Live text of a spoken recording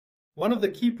One of the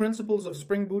key principles of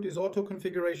Spring Boot is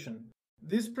auto-configuration.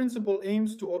 This principle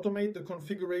aims to automate the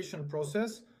configuration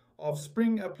process of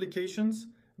Spring applications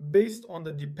based on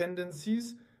the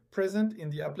dependencies present in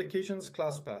the application's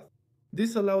class path.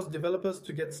 This allows developers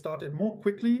to get started more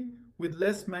quickly with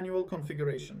less manual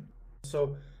configuration.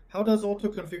 So, how does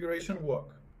auto-configuration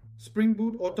work? Spring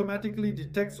Boot automatically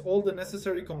detects all the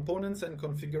necessary components and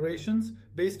configurations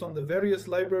based on the various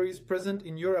libraries present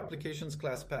in your application's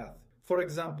class path. For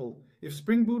example, if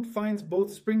Spring Boot finds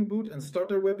both Spring Boot and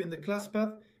Starter Web in the class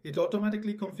path, it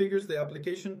automatically configures the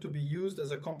application to be used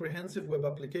as a comprehensive web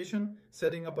application,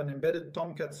 setting up an embedded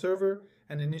Tomcat server,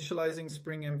 and initializing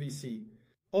Spring MVC.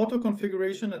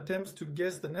 Auto-configuration attempts to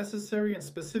guess the necessary and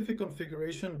specific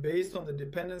configuration based on the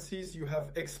dependencies you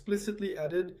have explicitly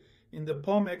added in the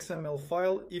POM XML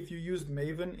file if you used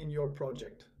Maven in your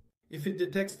project. If it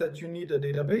detects that you need a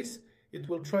database, it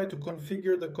will try to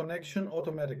configure the connection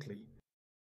automatically.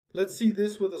 Let's see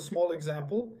this with a small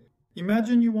example.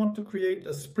 Imagine you want to create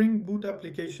a Spring Boot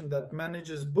application that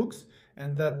manages books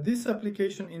and that this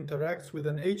application interacts with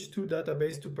an H2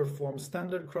 database to perform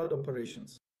standard CRUD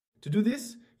operations. To do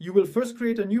this, you will first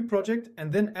create a new project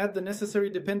and then add the necessary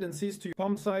dependencies to your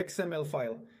POM's XML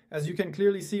file, as you can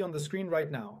clearly see on the screen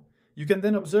right now. You can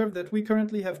then observe that we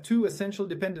currently have two essential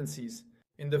dependencies.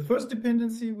 In the first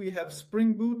dependency, we have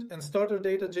Spring Boot and Starter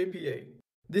Data JPA.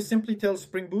 This simply tells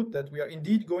Spring Boot that we are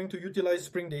indeed going to utilize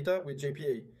Spring Data with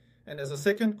JPA. And as a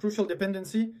second crucial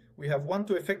dependency, we have one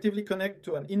to effectively connect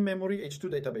to an in-memory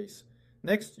H2 database.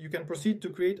 Next, you can proceed to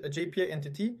create a JPA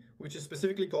entity, which is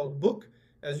specifically called book.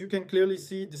 As you can clearly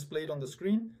see displayed on the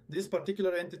screen, this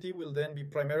particular entity will then be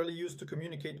primarily used to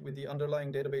communicate with the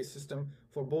underlying database system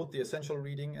for both the essential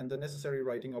reading and the necessary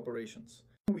writing operations.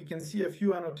 We can see a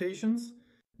few annotations.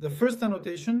 The first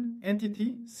annotation,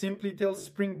 entity, simply tells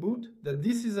Spring Boot that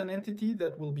this is an entity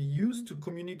that will be used to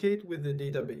communicate with the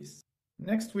database.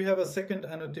 Next, we have a second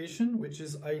annotation, which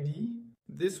is ID.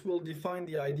 This will define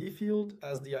the ID field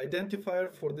as the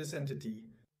identifier for this entity.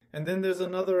 And then there's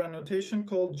another annotation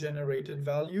called generated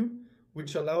value,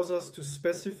 which allows us to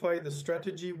specify the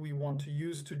strategy we want to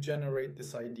use to generate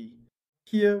this ID.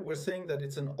 Here, we're saying that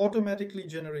it's an automatically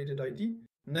generated ID.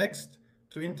 Next,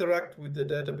 to interact with the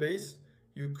database,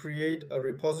 you create a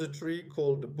repository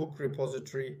called the book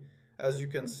repository, as you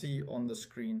can see on the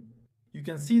screen. You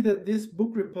can see that this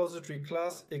book repository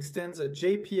class extends a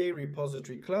JPA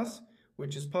repository class,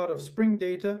 which is part of Spring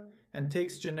Data and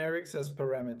takes generics as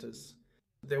parameters.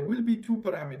 There will be two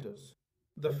parameters.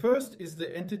 The first is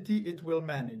the entity it will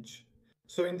manage.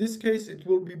 So in this case, it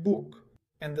will be book.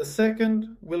 And the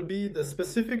second will be the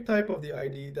specific type of the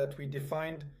ID that we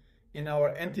defined in our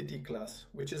entity class,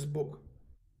 which is book.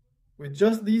 With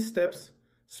just these steps,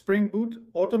 Spring Boot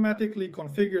automatically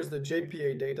configures the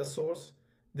JPA data source,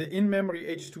 the in-memory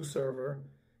H2 server,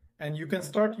 and you can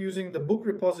start using the book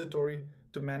repository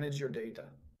to manage your data.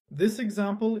 This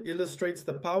example illustrates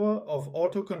the power of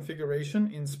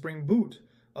auto-configuration in Spring Boot,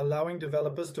 allowing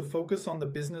developers to focus on the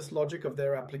business logic of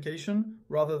their application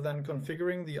rather than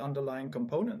configuring the underlying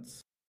components.